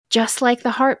Just like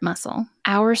the heart muscle,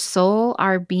 our soul,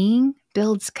 our being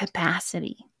builds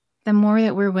capacity. The more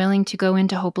that we're willing to go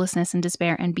into hopelessness and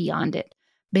despair and beyond it,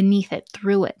 beneath it,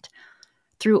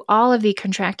 through all of the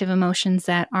contractive emotions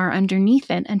that are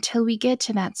underneath it until we get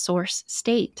to that source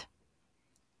state,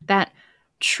 that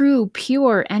true,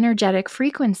 pure, energetic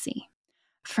frequency.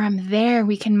 From there,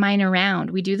 we can mine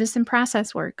around. We do this in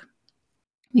process work.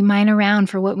 We mine around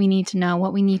for what we need to know,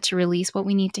 what we need to release, what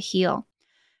we need to heal.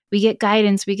 We get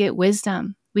guidance, we get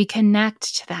wisdom. We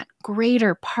connect to that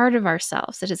greater part of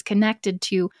ourselves that is connected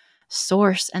to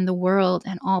source and the world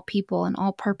and all people and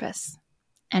all purpose.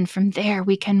 And from there,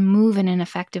 we can move in an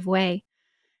effective way.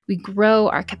 We grow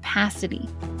our capacity.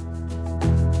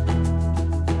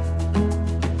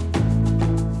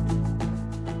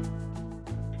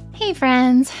 Hey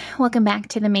friends, welcome back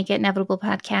to the Make It Inevitable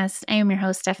podcast. I am your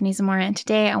host, Stephanie Zamora, and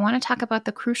today I want to talk about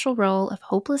the crucial role of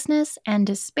hopelessness and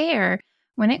despair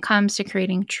when it comes to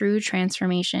creating true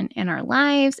transformation in our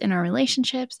lives, in our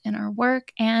relationships, in our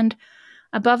work, and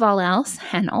above all else,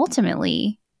 and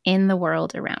ultimately, in the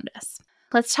world around us.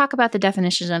 Let's talk about the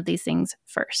definition of these things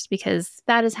first, because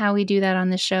that is how we do that on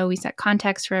this show. We set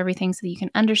context for everything so that you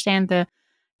can understand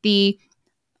the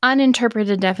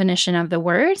uninterpreted definition of the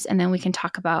words, and then we can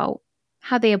talk about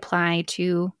how they apply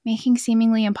to making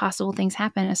seemingly impossible things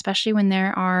happen, especially when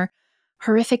there are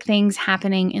horrific things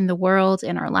happening in the world,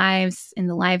 in our lives, in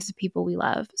the lives of people we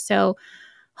love. So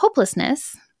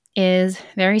hopelessness is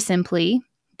very simply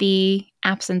the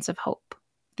absence of hope,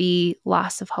 the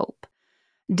loss of hope.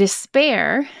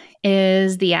 Despair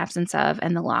is the absence of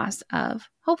and the loss of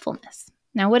hopefulness.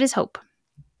 Now, what is hope?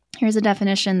 Here's a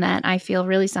definition that I feel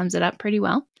really sums it up pretty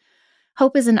well.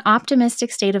 Hope is an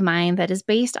optimistic state of mind that is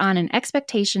based on an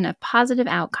expectation of positive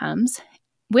outcomes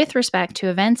with respect to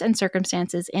events and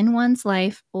circumstances in one's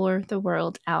life or the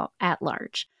world out at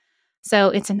large. So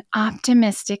it's an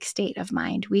optimistic state of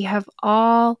mind. We have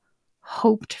all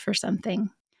hoped for something.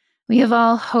 We have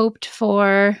all hoped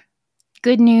for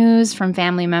good news from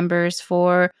family members,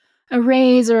 for a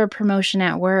raise or a promotion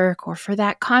at work, or for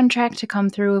that contract to come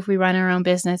through if we run our own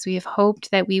business. We have hoped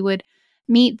that we would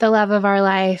meet the love of our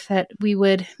life, that we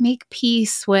would make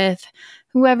peace with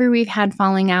whoever we've had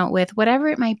falling out with, whatever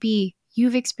it might be.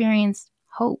 You've experienced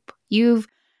hope. You've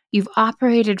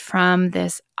operated from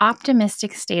this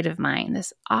optimistic state of mind,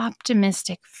 this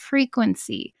optimistic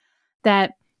frequency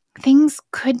that things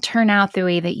could turn out the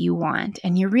way that you want,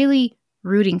 and you're really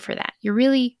rooting for that. You're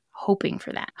really hoping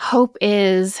for that. Hope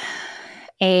is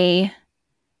a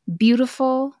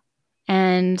beautiful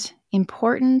and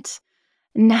important,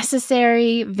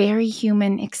 necessary, very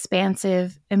human,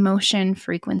 expansive emotion,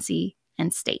 frequency,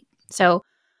 and state. So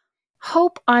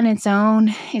hope on its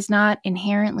own is not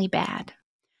inherently bad.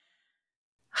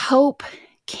 Hope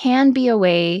can be a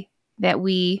way that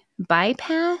we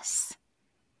bypass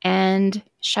and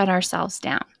shut ourselves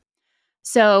down.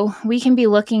 So we can be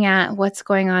looking at what's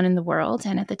going on in the world.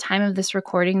 And at the time of this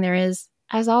recording, there is,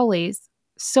 as always,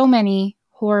 so many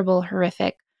horrible,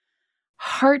 horrific,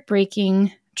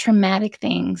 heartbreaking, traumatic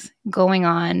things going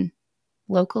on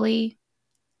locally,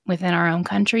 within our own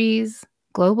countries,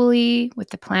 globally, with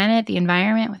the planet, the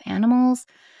environment, with animals,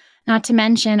 not to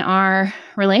mention our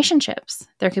relationships.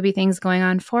 There could be things going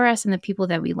on for us and the people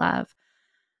that we love.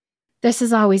 This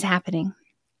is always happening.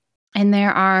 And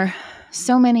there are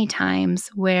so many times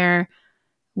where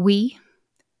we,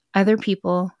 other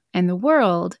people, and the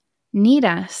world need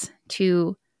us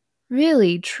to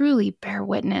really, truly bear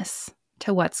witness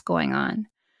to what's going on,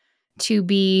 to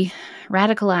be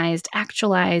radicalized,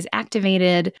 actualized,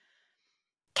 activated,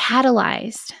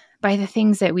 catalyzed by the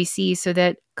things that we see so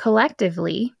that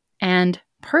collectively and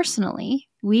personally,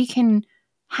 we can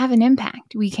have an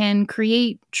impact. We can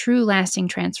create true lasting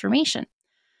transformation.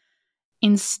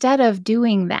 Instead of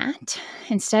doing that,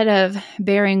 instead of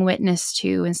bearing witness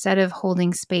to, instead of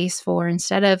holding space for,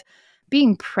 instead of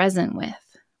being present with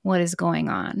what is going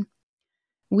on,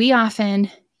 we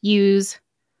often use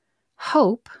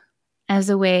hope as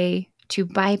a way to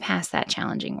bypass that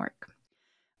challenging work.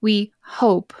 We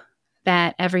hope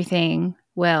that everything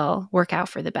will work out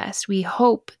for the best. We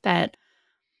hope that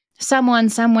someone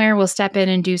somewhere will step in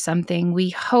and do something.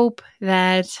 We hope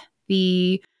that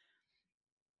the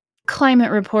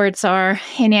climate reports are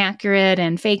inaccurate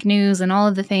and fake news and all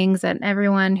of the things that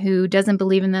everyone who doesn't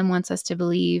believe in them wants us to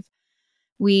believe.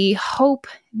 We hope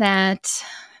that,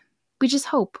 we just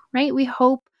hope, right? We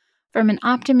hope from an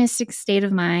optimistic state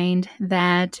of mind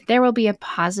that there will be a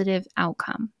positive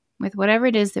outcome with whatever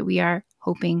it is that we are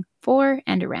hoping for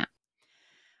and around,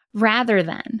 rather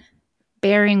than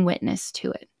bearing witness to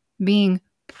it, being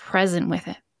present with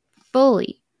it,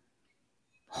 fully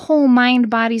whole mind,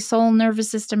 body, soul, nervous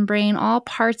system, brain, all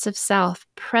parts of self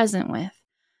present with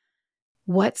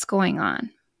what's going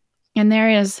on. And there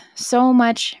is so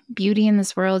much beauty in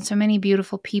this world, so many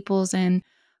beautiful peoples and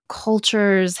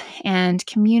cultures and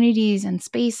communities and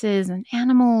spaces and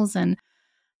animals, and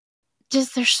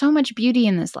just there's so much beauty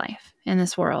in this life, in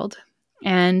this world.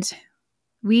 And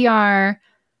we are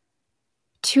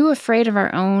too afraid of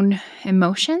our own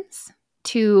emotions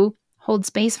to hold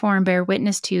space for and bear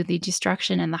witness to the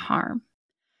destruction and the harm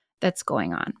that's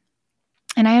going on.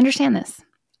 And I understand this.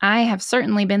 I have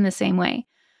certainly been the same way.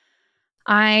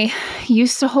 I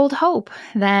used to hold hope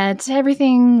that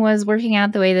everything was working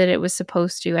out the way that it was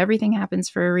supposed to. Everything happens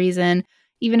for a reason,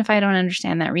 even if I don't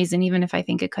understand that reason, even if I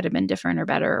think it could have been different or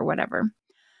better or whatever.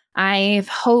 I've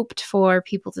hoped for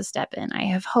people to step in. I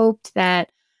have hoped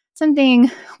that something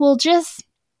will just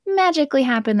magically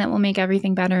happen that will make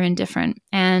everything better and different.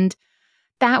 And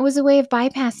that was a way of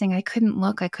bypassing. I couldn't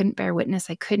look, I couldn't bear witness,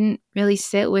 I couldn't really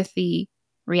sit with the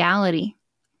reality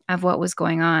of what was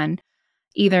going on,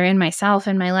 either in myself,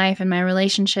 in my life, in my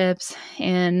relationships,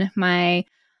 in my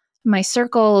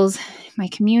circles, my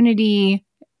community,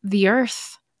 the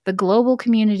earth, the global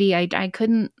community. I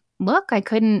couldn't look, I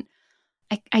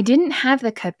didn't have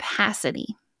the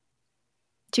capacity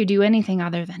to do anything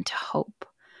other than to hope.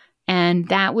 And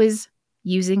that was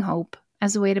using hope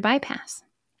as a way to bypass.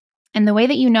 And the way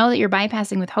that you know that you're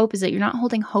bypassing with hope is that you're not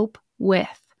holding hope with.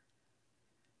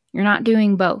 You're not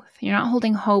doing both. You're not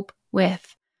holding hope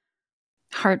with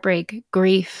heartbreak,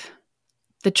 grief,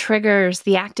 the triggers,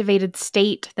 the activated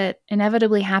state that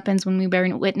inevitably happens when we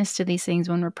bear witness to these things,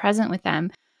 when we're present with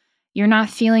them. You're not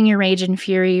feeling your rage and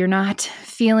fury. You're not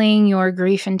feeling your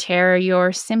grief and terror.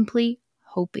 You're simply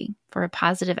hoping for a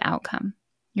positive outcome.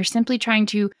 You're simply trying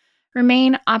to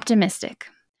remain optimistic.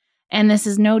 And this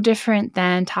is no different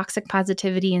than toxic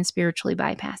positivity and spiritually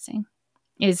bypassing,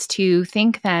 is to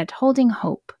think that holding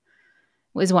hope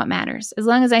is what matters. As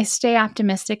long as I stay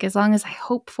optimistic, as long as I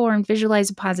hope for and visualize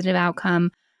a positive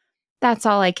outcome, that's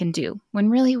all I can do. When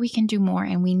really we can do more,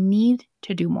 and we need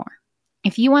to do more.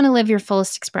 If you want to live your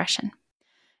fullest expression,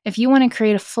 if you want to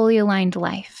create a fully aligned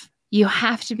life, you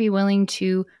have to be willing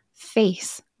to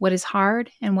face what is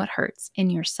hard and what hurts in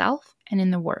yourself and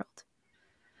in the world.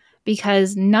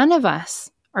 Because none of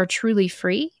us are truly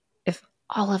free if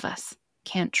all of us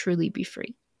can't truly be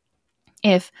free.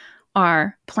 If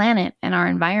our planet and our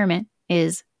environment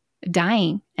is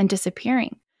dying and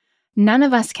disappearing, none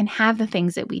of us can have the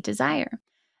things that we desire.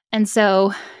 And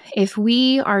so if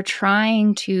we are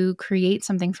trying to create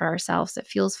something for ourselves that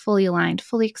feels fully aligned,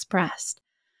 fully expressed,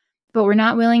 but we're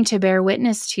not willing to bear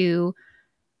witness to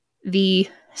the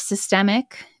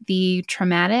systemic, the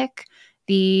traumatic,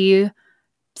 the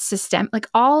like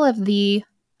all of the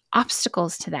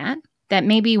obstacles to that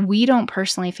maybe we don't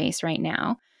personally face right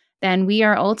now, then we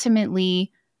are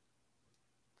ultimately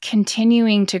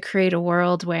continuing to create a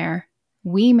world where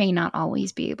we may not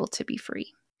always be able to be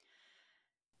free.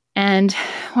 And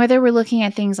whether we're looking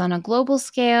at things on a global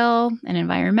scale, an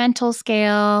environmental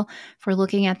scale, if we're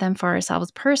looking at them for ourselves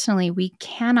personally, we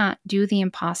cannot do the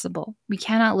impossible. We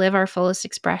cannot live our fullest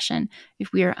expression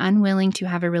if we are unwilling to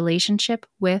have a relationship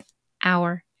with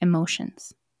our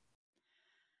emotions.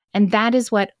 And that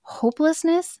is what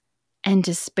hopelessness and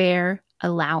despair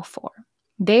allow for.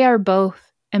 They are both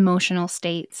emotional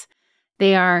states.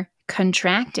 They are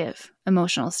contractive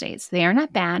emotional states. They are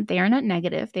not bad. They are not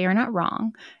negative. They are not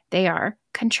wrong. They are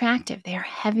contractive. They are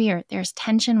heavier. There's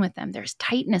tension with them. There's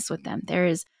tightness with them. There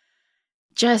is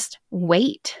just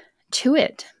weight to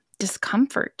it,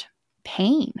 discomfort,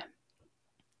 pain.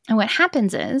 And what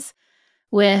happens is,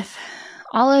 with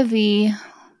all of the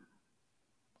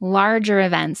larger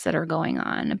events that are going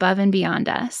on above and beyond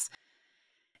us,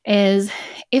 is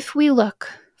if we look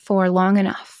for long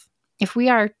enough, if we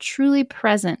are truly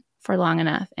present for long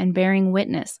enough and bearing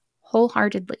witness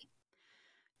wholeheartedly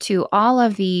to all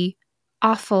of the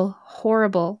awful,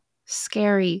 horrible,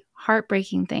 scary,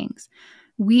 heartbreaking things,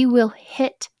 we will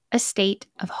hit a state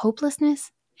of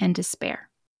hopelessness and despair.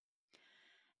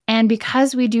 And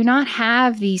because we do not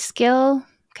have the skill,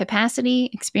 capacity,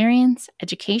 experience,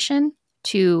 education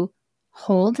to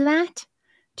hold that,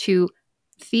 to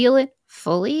feel it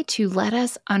fully, to let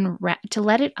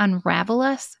it unravel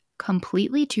us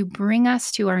completely, to bring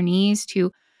us to our knees,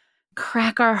 to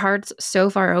crack our hearts so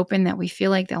far open that we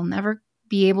feel like they'll never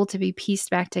be able to be pieced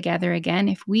back together again.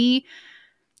 If we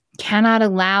cannot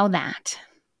allow that,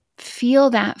 feel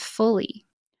that fully,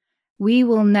 we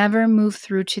will never move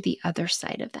through to the other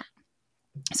side of that.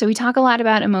 So we talk a lot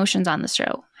about emotions on the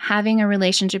show. Having a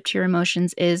relationship to your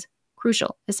emotions is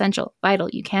crucial, essential, vital.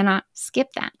 You cannot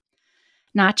skip that.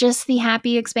 not just the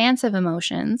happy, expansive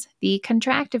emotions, the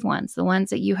contractive ones, the ones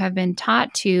that you have been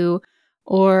taught to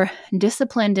or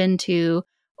disciplined into,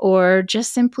 or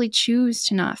just simply choose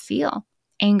to not feel.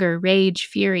 Anger, rage,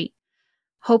 fury,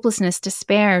 hopelessness,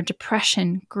 despair,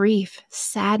 depression, grief,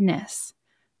 sadness,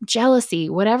 jealousy,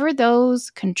 whatever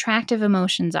those contractive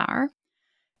emotions are.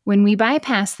 When we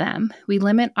bypass them, we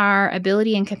limit our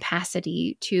ability and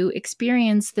capacity to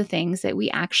experience the things that we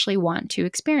actually want to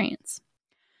experience.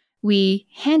 We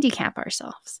handicap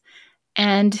ourselves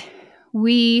and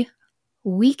we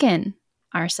weaken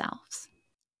ourselves.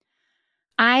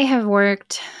 I have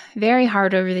worked very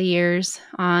hard over the years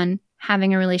on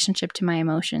having a relationship to my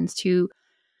emotions, to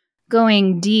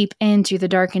going deep into the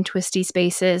dark and twisty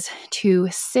spaces, to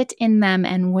sit in them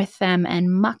and with them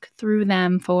and muck through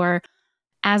them for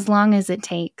as long as it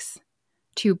takes,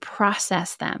 to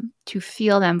process them, to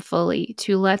feel them fully,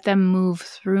 to let them move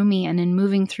through me. And in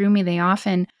moving through me, they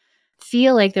often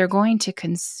feel like they're going to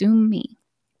consume me.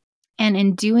 And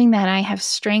in doing that, I have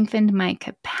strengthened my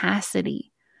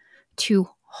capacity to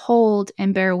hold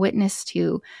and bear witness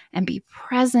to and be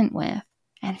present with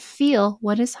and feel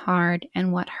what is hard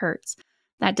and what hurts.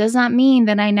 That does not mean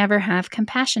that I never have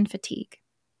compassion fatigue.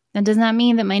 That does not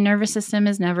mean that my nervous system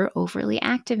is never overly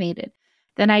activated,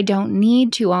 that I don't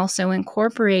need to also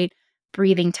incorporate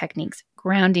breathing techniques,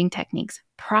 grounding techniques,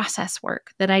 process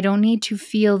work, that I don't need to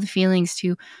feel the feelings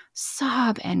to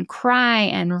sob and cry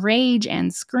and rage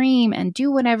and scream and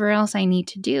do whatever else I need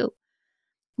to do.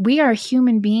 We are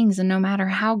human beings, and no matter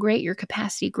how great your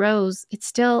capacity grows, it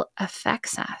still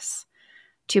affects us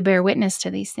to bear witness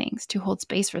to these things, to hold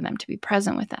space for them, to be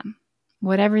present with them,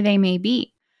 whatever they may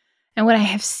be. And what I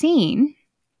have seen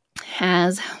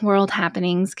as world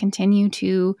happenings continue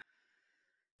to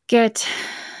get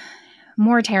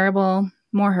more terrible,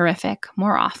 more horrific,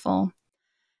 more awful.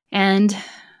 And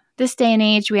this day and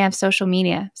age, we have social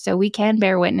media, so we can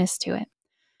bear witness to it.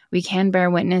 We can bear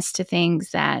witness to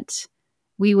things that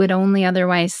we would only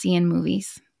otherwise see in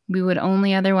movies. We would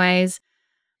only otherwise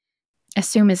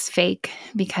assume is fake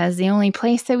because the only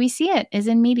place that we see it is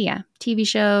in media, TV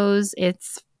shows.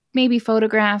 It's maybe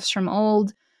photographs from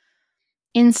old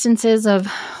instances of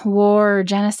war or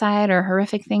genocide or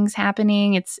horrific things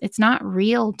happening. It's not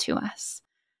real to us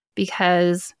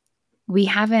because we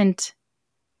haven't,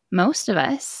 most of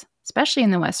us, especially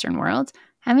in the Western world,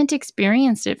 haven't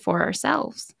experienced it for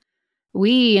ourselves.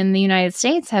 We in the United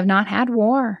States have not had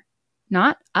war.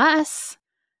 Not us.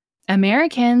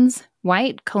 Americans,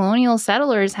 white colonial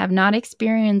settlers, have not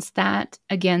experienced that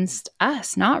against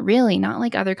us. Not really. Not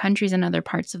like other countries and other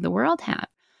parts of the world have.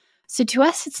 So to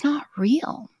us, it's not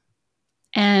real.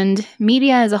 And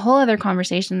media is a whole other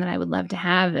conversation that I would love to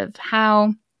have of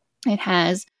how it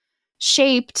has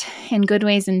shaped, in good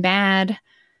ways and bad,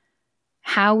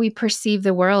 how we perceive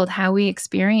the world, how we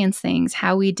experience things,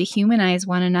 how we dehumanize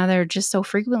one another just so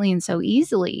frequently and so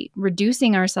easily,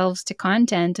 reducing ourselves to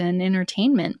content and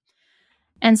entertainment.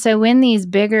 And so when these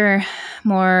bigger,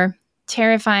 more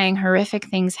terrifying, horrific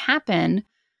things happen,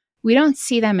 we don't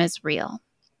see them as real.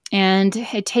 And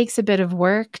it takes a bit of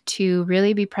work to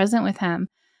really be present with him,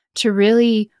 to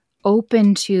really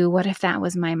open to what if that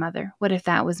was my mother? What if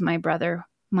that was my brother,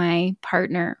 my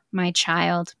partner, my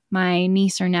child, my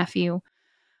niece or nephew?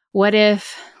 What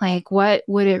if, what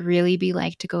would it really be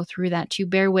like to go through that, to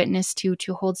bear witness to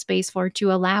hold space for,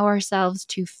 to allow ourselves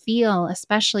to feel,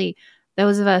 especially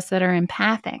those of us that are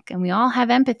empathic, and we all have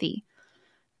empathy.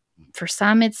 For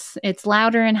some, it's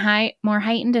louder and more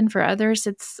heightened, and for others,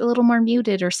 it's a little more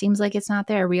muted or seems like it's not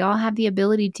there. We all have the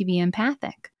ability to be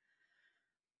empathic.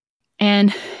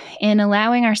 And in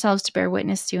allowing ourselves to bear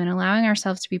witness to and allowing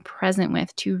ourselves to be present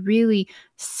with, to really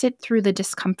sit through the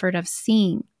discomfort of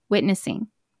seeing, witnessing,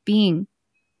 being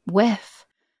with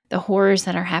the horrors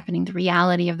that are happening, the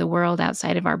reality of the world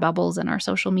outside of our bubbles and our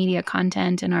social media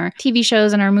content and our TV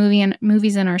shows and our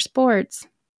movies and our sports,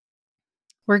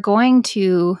 we're going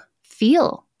to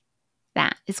feel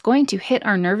that. It's going to hit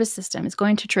our nervous system. It's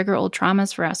going to trigger old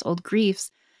traumas for us, old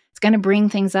griefs. It's going to bring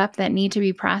things up that need to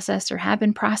be processed or have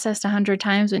been processed 100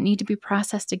 times but need to be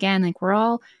processed again. We're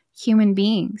all human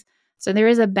beings. So there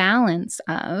is a balance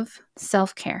of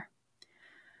self-care,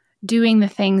 doing the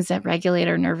things that regulate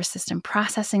our nervous system,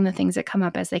 processing the things that come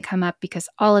up as they come up, because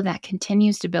all of that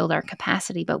continues to build our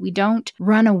capacity, but we don't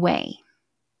run away.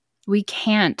 We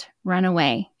can't run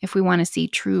away if we want to see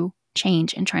true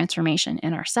change and transformation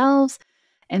in ourselves,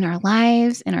 in our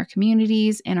lives, in our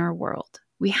communities, in our world.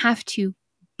 We have to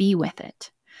be with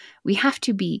it. We have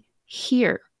to be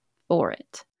here for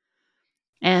it.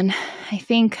 And I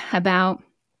think about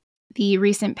the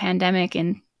recent pandemic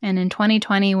in And in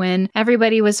 2020, when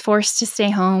everybody was forced to stay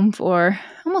home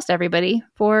almost everybody,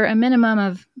 for a minimum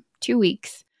of 2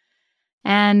 weeks.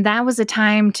 And that was a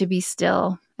time to be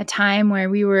still, a time where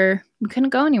we couldn't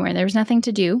go anywhere. There was nothing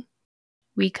to do.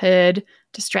 We could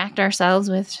distract ourselves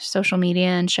with social media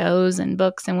and shows and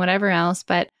books and whatever else.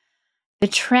 But the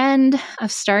trend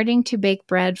of starting to bake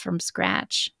bread from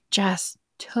scratch just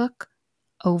took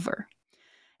over.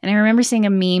 And I remember seeing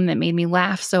a meme that made me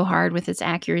laugh so hard with its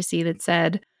accuracy that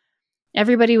said,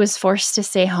 everybody was forced to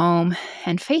stay home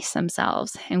and face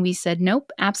themselves. And we said,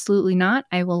 nope, absolutely not.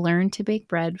 I will learn to bake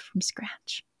bread from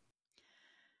scratch.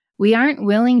 We aren't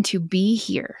willing to be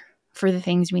here for the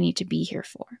things we need to be here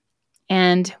for.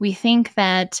 And we think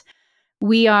that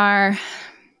we are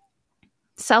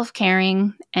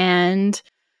self-caring and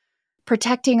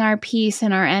protecting our peace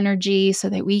and our energy so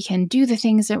that we can do the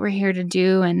things that we're here to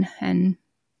do and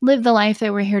live the life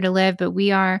that we're here to live. But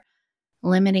we are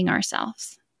limiting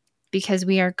ourselves because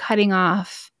we are cutting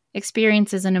off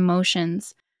experiences and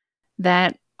emotions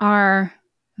that are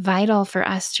vital for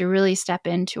us to really step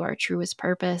into our truest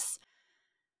purpose.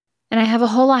 And I have a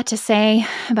whole lot to say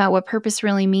about what purpose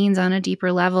really means on a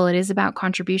deeper level. It is about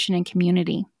contribution and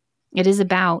community. It is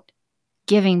about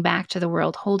giving back to the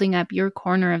world, holding up your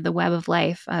corner of the web of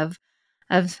life, of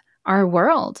our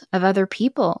world, of other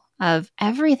people, of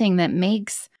everything that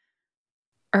makes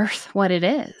Earth what it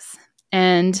is.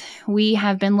 And we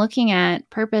have been looking at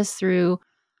purpose through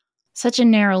such a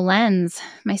narrow lens,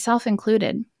 myself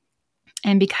included.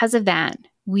 And because of that,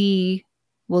 we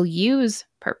will use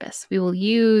purpose. We will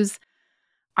use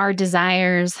our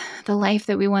desires, the life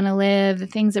that we want to live, the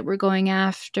things that we're going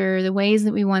after, the ways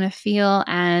that we want to feel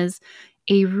as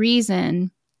a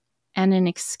reason and an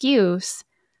excuse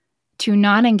to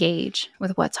not engage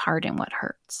with what's hard and what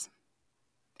hurts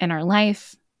in our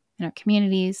life, in our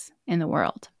communities, in the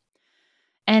world.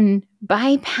 And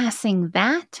bypassing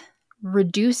that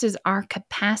reduces our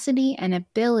capacity and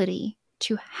ability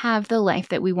to have the life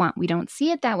that we want. We don't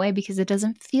see it that way because it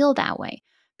doesn't feel that way,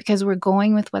 because we're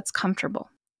going with what's comfortable.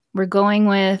 We're going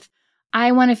with,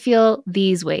 I want to feel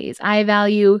these ways. I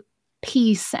value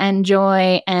peace and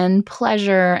joy and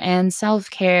pleasure and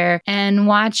self-care, and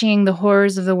watching the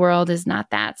horrors of the world is not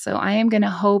that. So I am going to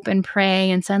hope and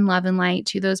pray and send love and light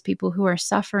to those people who are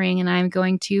suffering, and I'm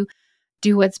going to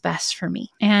do what's best for me.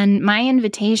 And my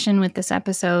invitation with this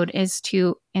episode is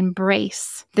to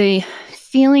embrace the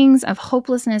feelings of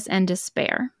hopelessness and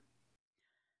despair,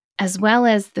 as well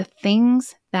as the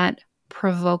things that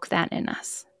provoke that in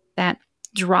us, that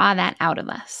draw that out of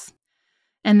us.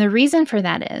 And the reason for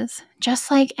that is, just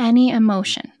like any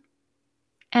emotion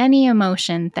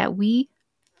that we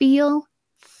feel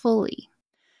fully,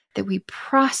 that we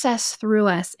process through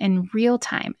us in real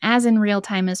time, as in real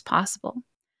time as possible,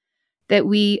 that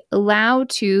we allow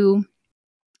to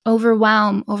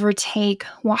overwhelm, overtake,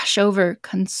 wash over,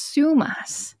 consume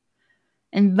us,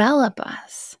 envelop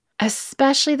us,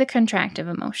 especially the contractive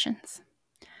emotions.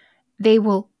 They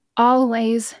will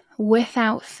always,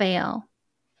 without fail,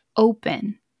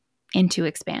 open into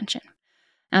expansion.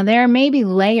 Now, there may be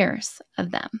layers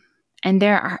of them, and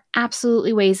there are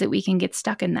absolutely ways that we can get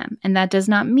stuck in them. And that does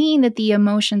not mean that the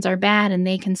emotions are bad and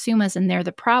they consume us and they're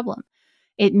the problem.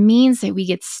 It means that we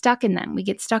get stuck in them. We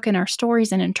get stuck in our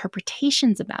stories and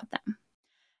interpretations about them.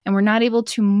 And we're not able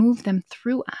to move them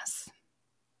through us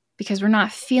because we're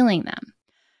not feeling them.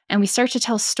 And we start to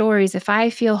tell stories. If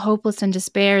I feel hopeless and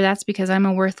despair, that's because I'm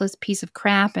a worthless piece of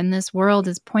crap and this world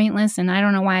is pointless and I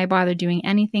don't know why I bother doing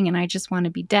anything and I just want to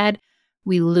be dead.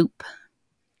 We loop.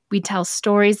 We tell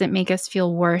stories that make us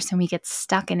feel worse and we get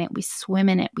stuck in it. We swim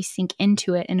in it. We sink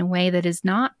into it in a way that is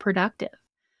not productive.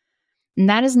 And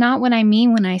that is not what I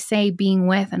mean when I say being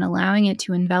with and allowing it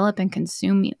to envelop and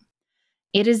consume you.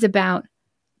 It is about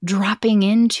dropping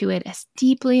into it as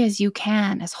deeply as you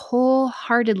can, as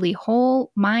wholeheartedly,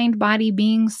 whole mind, body,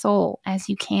 being, soul as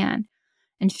you can,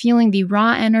 and feeling the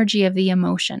raw energy of the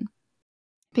emotion.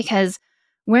 Because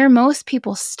where most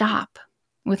people stop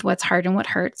with what's hard and what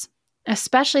hurts,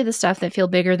 especially the stuff that feel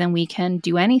bigger than we can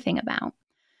do anything about,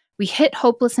 we hit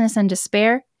hopelessness and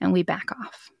despair and we back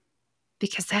off.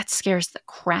 Because that scares the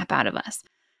crap out of us,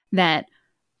 that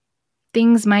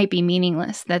things might be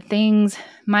meaningless, that things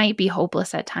might be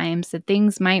hopeless at times, that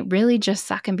things might really just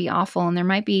suck and be awful, and there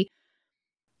might be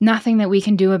nothing that we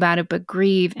can do about it but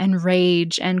grieve and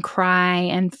rage and cry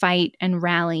and fight and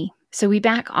rally. So we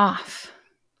back off.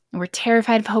 We're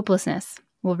terrified of hopelessness.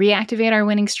 We'll reactivate our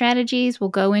winning strategies, we'll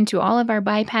go into all of our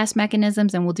bypass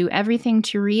mechanisms, and we'll do everything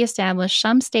to reestablish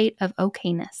some state of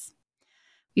okayness.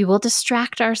 We will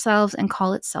distract ourselves and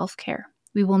call it self-care.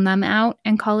 We will numb out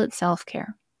and call it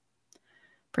self-care.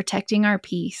 Protecting our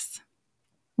peace.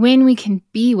 when we can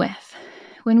be with,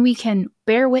 when we can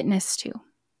bear witness to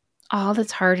all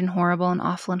that's hard and horrible and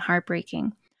awful and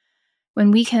heartbreaking,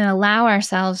 when we can allow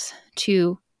ourselves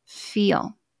to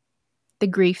feel the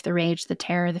grief, the rage, the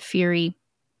terror, the fury,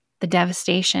 the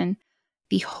devastation,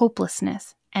 the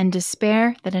hopelessness and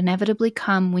despair that inevitably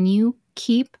come when you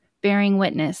keep bearing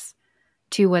witness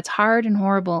to what's hard and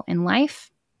horrible in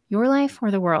life, your life,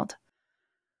 or the world,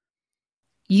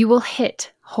 you will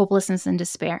hit hopelessness and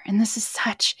despair. And this is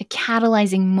such a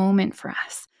catalyzing moment for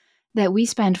us that we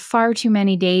spend far too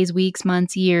many days, weeks,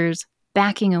 months, years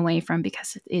backing away from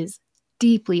because it is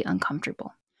deeply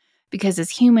uncomfortable. Because as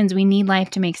humans, we need life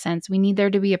to make sense. We need there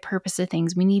to be a purpose to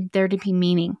things. We need there to be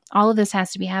meaning. All of this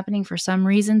has to be happening for some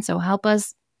reason. So help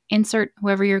us insert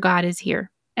whoever your God is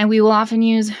here. And we will often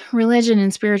use religion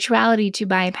and spirituality to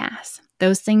bypass.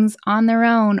 Those things on their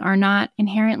own are not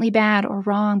inherently bad or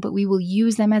wrong, but we will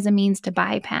use them as a means to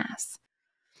bypass.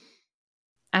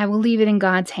 I will leave it in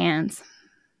God's hands.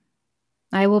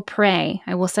 I will pray.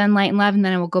 I will send light and love, and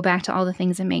then I will go back to all the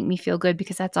things that make me feel good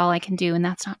because that's all I can do, and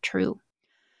that's not true.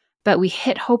 But we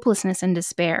hit hopelessness and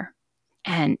despair.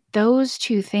 And those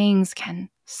two things can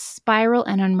spiral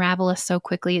and unravel us so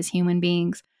quickly as human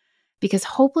beings because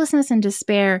hopelessness and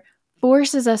despair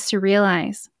forces us to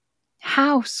realize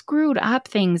how screwed up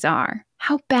things are,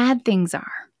 how bad things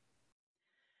are,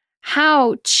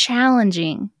 how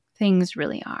challenging things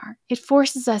really are. It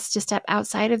forces us to step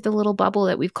outside of the little bubble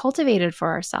that we've cultivated for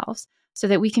ourselves so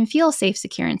that we can feel safe,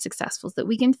 secure, and successful, so that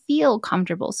we can feel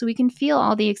comfortable, so we can feel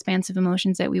all the expansive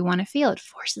emotions that we want to feel. It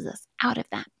forces us out of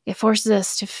that. It forces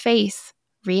us to face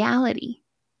reality,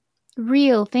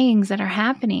 real things that are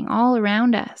happening all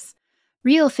around us,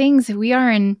 real things that we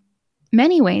are in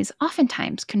many ways,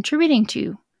 oftentimes contributing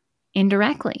to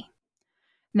indirectly,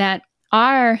 that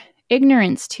our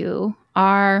ignorance to,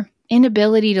 our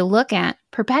inability to look at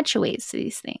perpetuates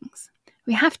these things.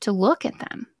 We have to look at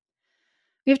them.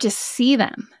 We have to see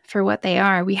them for what they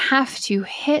are. We have to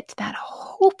hit that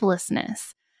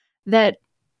hopelessness that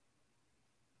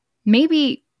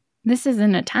maybe this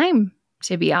isn't a time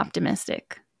to be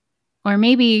optimistic. Or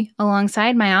maybe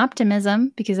alongside my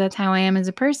optimism, because that's how I am as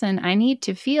a person, I need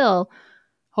to feel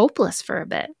hopeless for a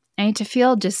bit. I need to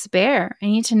feel despair. I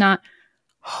need to not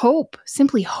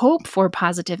simply hope for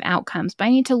positive outcomes, but I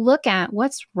need to look at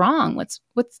what's wrong, what's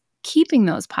keeping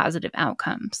those positive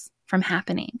outcomes from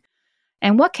happening.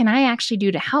 And what can I actually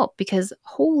do to help? Because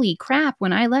holy crap,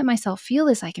 when I let myself feel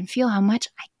this, I can feel how much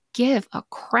I give a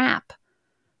crap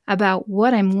about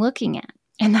what I'm looking at.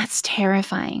 And that's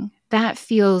terrifying. That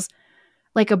feels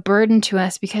like a burden to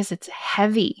us because it's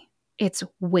heavy. It's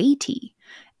weighty.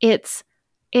 It's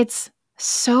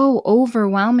so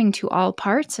overwhelming to all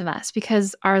parts of us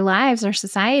because our lives, our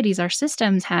societies, our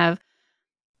systems have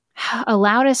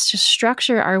allowed us to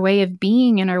structure our way of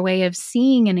being and our way of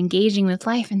seeing and engaging with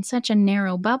life in such a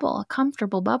narrow bubble, a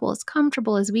comfortable bubble, as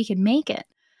comfortable as we can make it.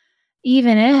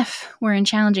 Even if we're in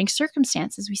challenging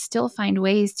circumstances, we still find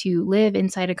ways to live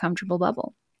inside a comfortable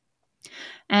bubble.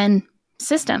 And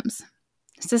systems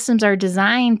are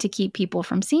designed to keep people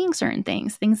from seeing certain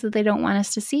things that they don't want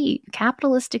us to see. The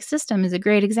capitalistic system is a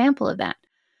great example of that.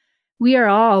 We are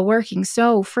all working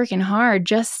so freaking hard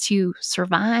just to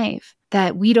survive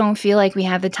that we don't feel like we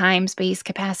have the time, space,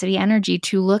 capacity, energy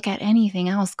to look at anything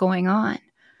else going on.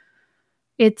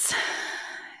 It's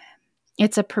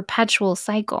a perpetual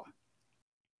cycle.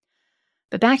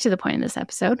 But back to the point of this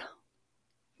episode.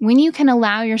 When you can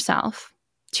allow yourself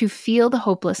to feel the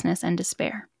hopelessness and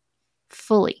despair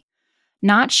fully,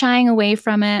 not shying away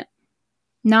from it,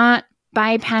 not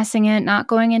bypassing it, not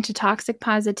going into toxic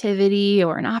positivity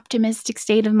or an optimistic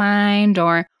state of mind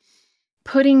or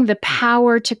putting the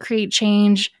power to create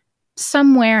change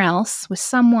somewhere else with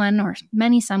someone or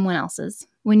many someone else's.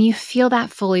 When you feel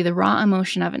that fully, the raw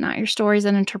emotion of it, not your stories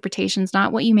and interpretations,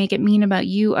 not what you make it mean about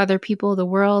you, other people, the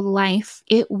world, life,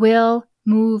 it will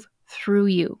move through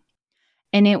you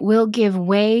and it will give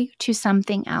way to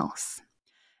something else.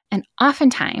 And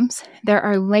oftentimes, there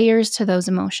are layers to those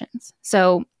emotions.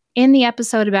 So in the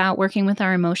episode about working with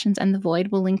our emotions and the void,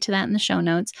 we'll link to that in the show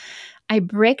notes, I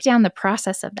break down the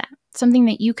process of that, something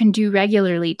that you can do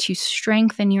regularly to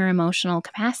strengthen your emotional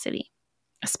capacity,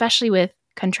 especially with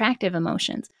contractive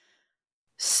emotions,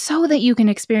 so that you can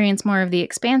experience more of the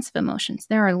expansive emotions.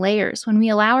 There are layers. When we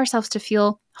allow ourselves to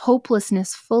feel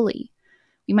hopelessness fully,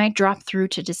 we might drop through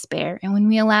to despair. And when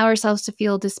we allow ourselves to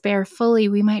feel despair fully,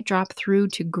 we might drop through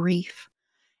to grief.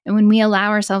 And when we allow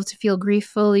ourselves to feel grief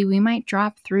fully, we might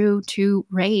drop through to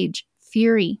rage,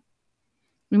 fury.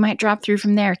 We might drop through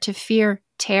from there to fear,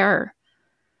 terror.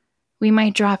 We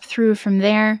might drop through from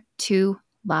there to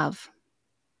love,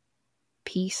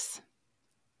 peace,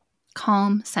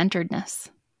 calm centeredness,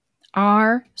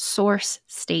 our source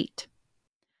state.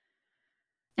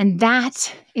 And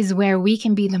that is where we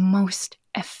can be the most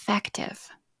effective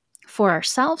for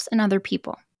ourselves and other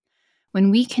people.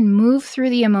 When we can move through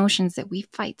the emotions that we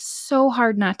fight so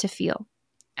hard not to feel,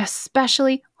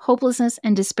 especially hopelessness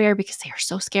and despair, because they are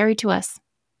so scary to us.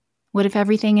 What if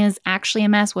everything is actually a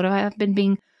mess? What if I've been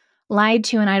being lied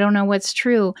to and I don't know what's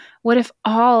true? What if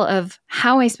all of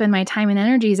how I spend my time and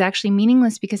energy is actually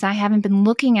meaningless because I haven't been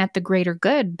looking at the greater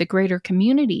good, the greater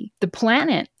community, the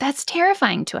planet? That's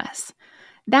terrifying to us.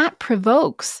 That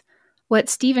provokes what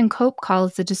Stephen Cope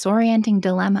calls the disorienting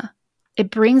dilemma. It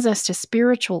brings us to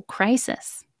spiritual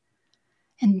crisis.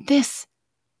 And this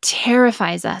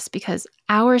terrifies us because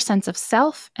our sense of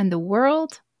self and the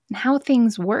world and how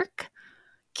things work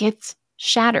gets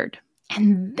shattered.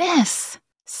 And this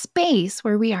space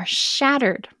where we are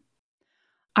shattered,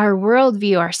 our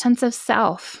worldview, our sense of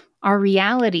self, our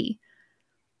reality,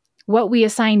 what we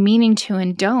assign meaning to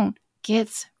and don't,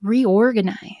 gets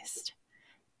reorganized.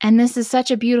 And this is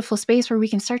such a beautiful space where we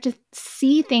can start to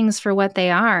see things for what they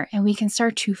are, and we can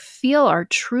start to feel our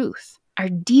truth, our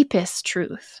deepest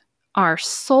truth, our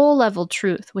soul level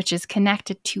truth, which is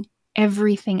connected to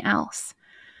everything else.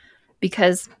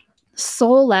 Because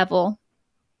soul level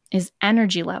is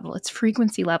energy level, it's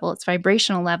frequency level, it's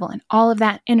vibrational level, and all of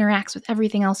that interacts with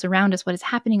everything else around us. What is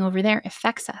happening over there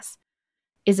affects us,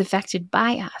 is affected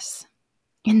by us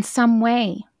in some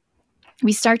way.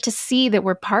 We start to see that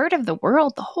we're part of the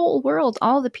world, the whole world,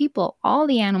 all the people, all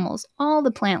the animals, all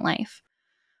the plant life,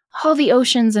 all the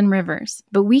oceans and rivers.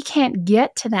 But we can't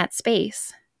get to that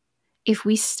space if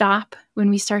we stop when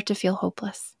we start to feel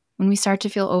hopeless, when we start to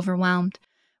feel overwhelmed,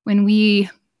 when we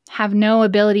have no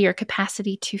ability or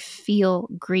capacity to feel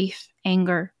grief,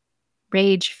 anger,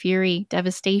 rage, fury,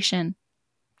 devastation,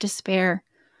 despair.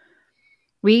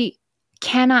 We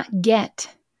cannot get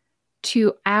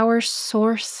to our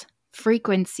source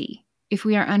frequency if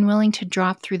we are unwilling to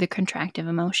drop through the contractive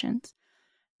emotions.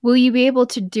 Will you be able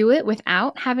to do it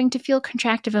without having to feel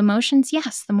contractive emotions?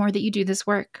 Yes, the more that you do this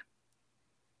work.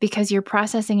 Because you're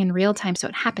processing in real time, so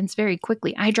it happens very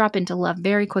quickly. I drop into love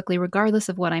very quickly, regardless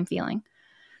of what I'm feeling.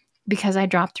 Because I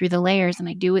drop through the layers and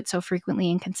I do it so frequently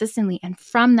and consistently. And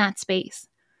from that space,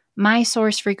 my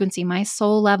source frequency, my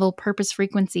soul level purpose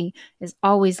frequency is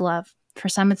always love. For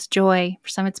some, it's joy. For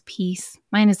some, it's peace.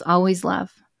 Mine is always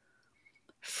love.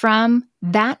 From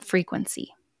that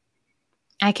frequency,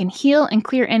 I can heal and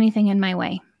clear anything in my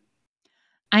way.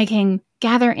 I can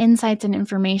gather insights and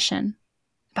information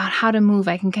about how to move.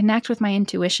 I can connect with my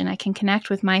intuition. I can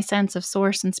connect with my sense of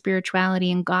source and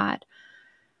spirituality and God.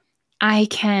 I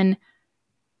can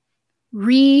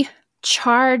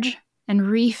recharge and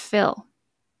refill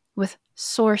with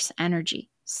source energy,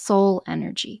 soul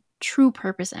energy, true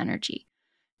purpose energy,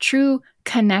 true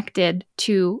connected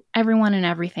to everyone and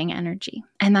everything energy.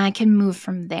 And I can move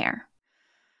from there.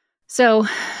 So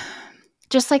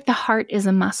just like the heart is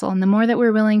a muscle, and the more that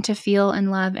we're willing to feel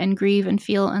and love and grieve and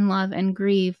feel and love and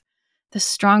grieve, the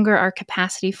stronger our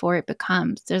capacity for it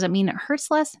becomes. Does that mean it hurts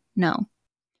less? No.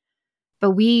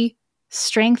 But we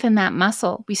strengthen that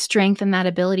muscle. We strengthen that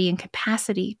ability and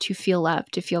capacity to feel love,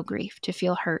 to feel grief, to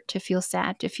feel hurt, to feel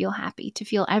sad, to feel happy, to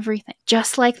feel everything.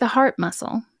 Just like the heart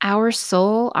muscle, our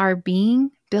soul, our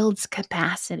being builds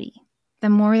capacity. The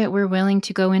more that we're willing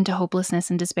to go into hopelessness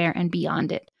and despair and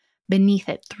beyond it, beneath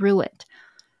it,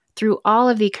 through all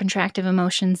of the contractive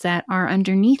emotions that are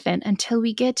underneath it until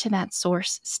we get to that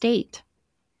source state,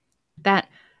 that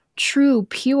true,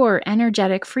 pure,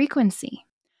 energetic frequency.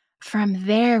 From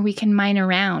there, we can mine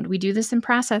around. We do this in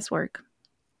process work.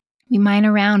 We mine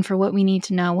around for what we need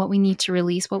to know, what we need to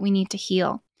release, what we need to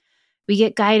heal. We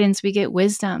get guidance, we get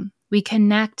wisdom. We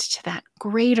connect to that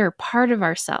greater part of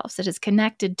ourselves that is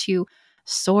connected to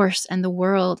source and the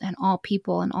world and all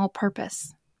people and all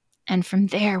purpose. And from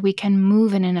there, we can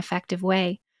move in an effective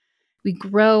way. We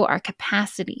grow our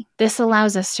capacity. This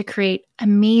allows us to create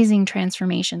amazing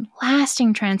transformation,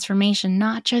 lasting transformation,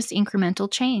 not just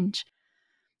incremental change.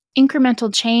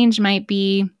 Incremental change might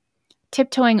be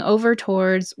tiptoeing over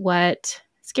towards what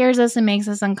scares us and makes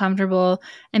us uncomfortable,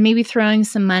 and maybe throwing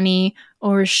some money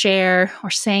or share or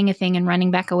saying a thing and running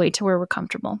back away to where we're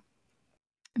comfortable,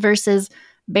 versus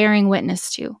bearing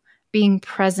witness to, being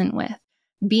present with,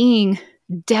 being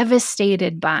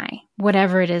devastated by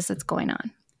whatever it is that's going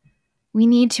on. We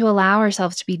need to allow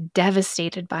ourselves to be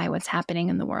devastated by what's happening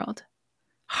in the world.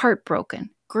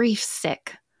 Heartbroken, grief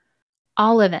sick,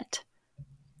 all of it.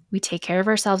 We take care of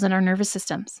ourselves and our nervous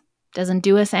systems. Doesn't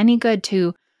do us any good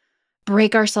to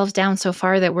break ourselves down so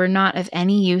far that we're not of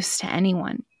any use to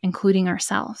anyone, including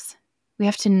ourselves. We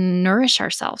have to nourish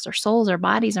ourselves, our souls, our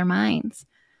bodies, our minds.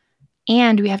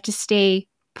 And we have to stay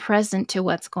present to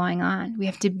what's going on. We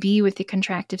have to be with the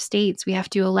contractive states. We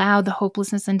have to allow the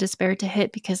hopelessness and despair to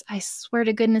hit, because I swear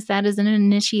to goodness, that is an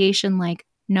initiation like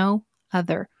no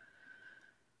other.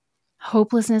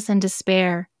 Hopelessness and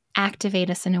despair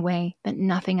activate us in a way that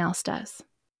nothing else does.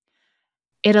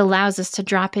 It allows us to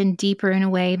drop in deeper in a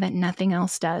way that nothing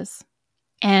else does.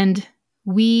 And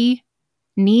we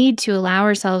need to allow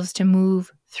ourselves to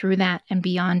move through that and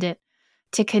beyond it,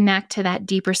 to connect to that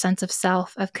deeper sense of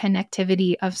self, of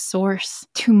connectivity, of source,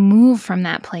 to move from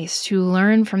that place, to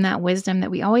learn from that wisdom that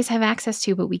we always have access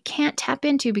to, but we can't tap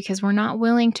into because we're not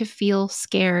willing to feel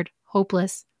scared,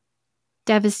 hopeless,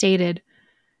 devastated.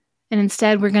 And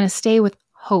instead, we're going to stay with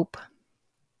hope.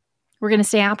 We're going to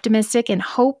stay optimistic and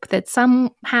hope that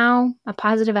somehow a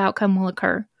positive outcome will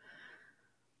occur.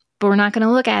 But we're not going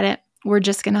to look at it. We're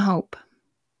just going to hope.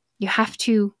 You have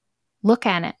to look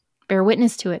at it, bear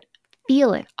witness to it,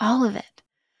 feel it, all of it.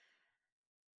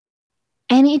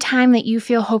 Anytime that you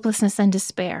feel hopelessness and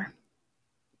despair,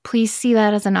 please see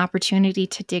that as an opportunity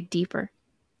to dig deeper.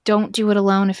 Don't do it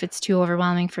alone if it's too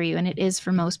overwhelming for you, and it is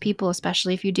for most people,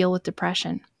 especially if you deal with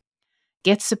depression.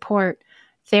 Get support,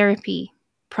 therapy,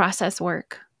 process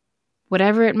work,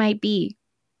 whatever it might be.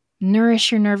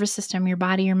 Nourish your nervous system, your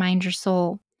body, your mind, your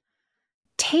soul.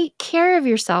 Take care of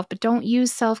yourself, but don't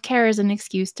use self-care as an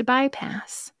excuse to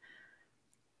bypass.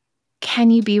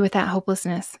 Can you be with that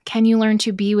hopelessness? Can you learn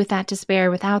to be with that despair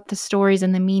without the stories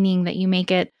and the meaning that you make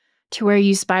it to where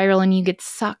you spiral and you get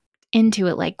sucked into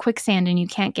it like quicksand and you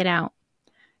can't get out?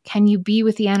 Can you be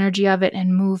with the energy of it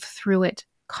and move through it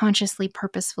consciously,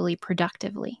 purposefully,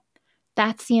 productively?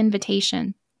 That's the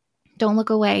invitation. Don't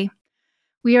look away.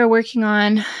 We are working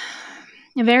on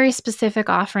a very specific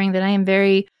offering that I am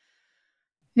very,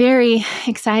 very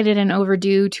excited and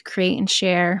overdue to create and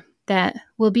share, that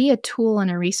will be a tool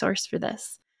and a resource for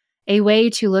this. A way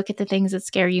to look at the things that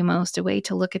scare you most, a way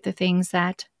to look at the things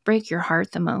that break your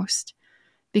heart the most.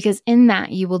 Because in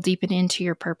that, you will deepen into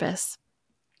your purpose.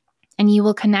 And you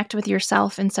will connect with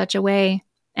yourself in such a way,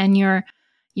 and your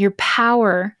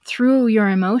power through your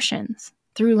emotions,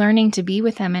 through learning to be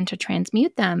with them and to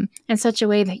transmute them in such a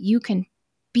way that you can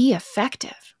be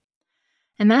effective.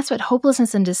 And that's what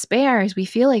hopelessness and despair is. We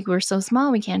feel like we're so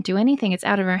small, we can't do anything. It's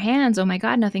out of our hands. Oh my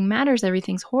God, nothing matters.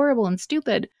 Everything's horrible and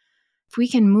stupid. If we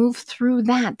can move through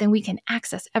that, then we can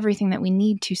access everything that we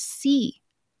need to see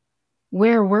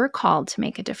where we're called to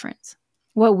make a difference,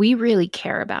 what we really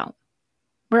care about,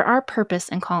 where our purpose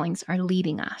and callings are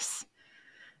leading us.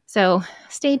 So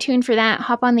stay tuned for that.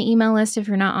 Hop on the email list if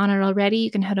you're not on it already.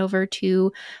 You can head over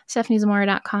to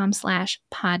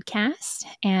stephaniezamora.com/podcast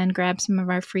and grab some of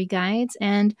our free guides.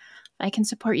 And if I can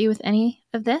support you with any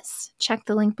of this, check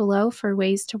the link below for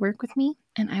ways to work with me.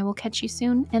 And I will catch you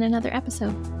soon in another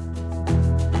episode.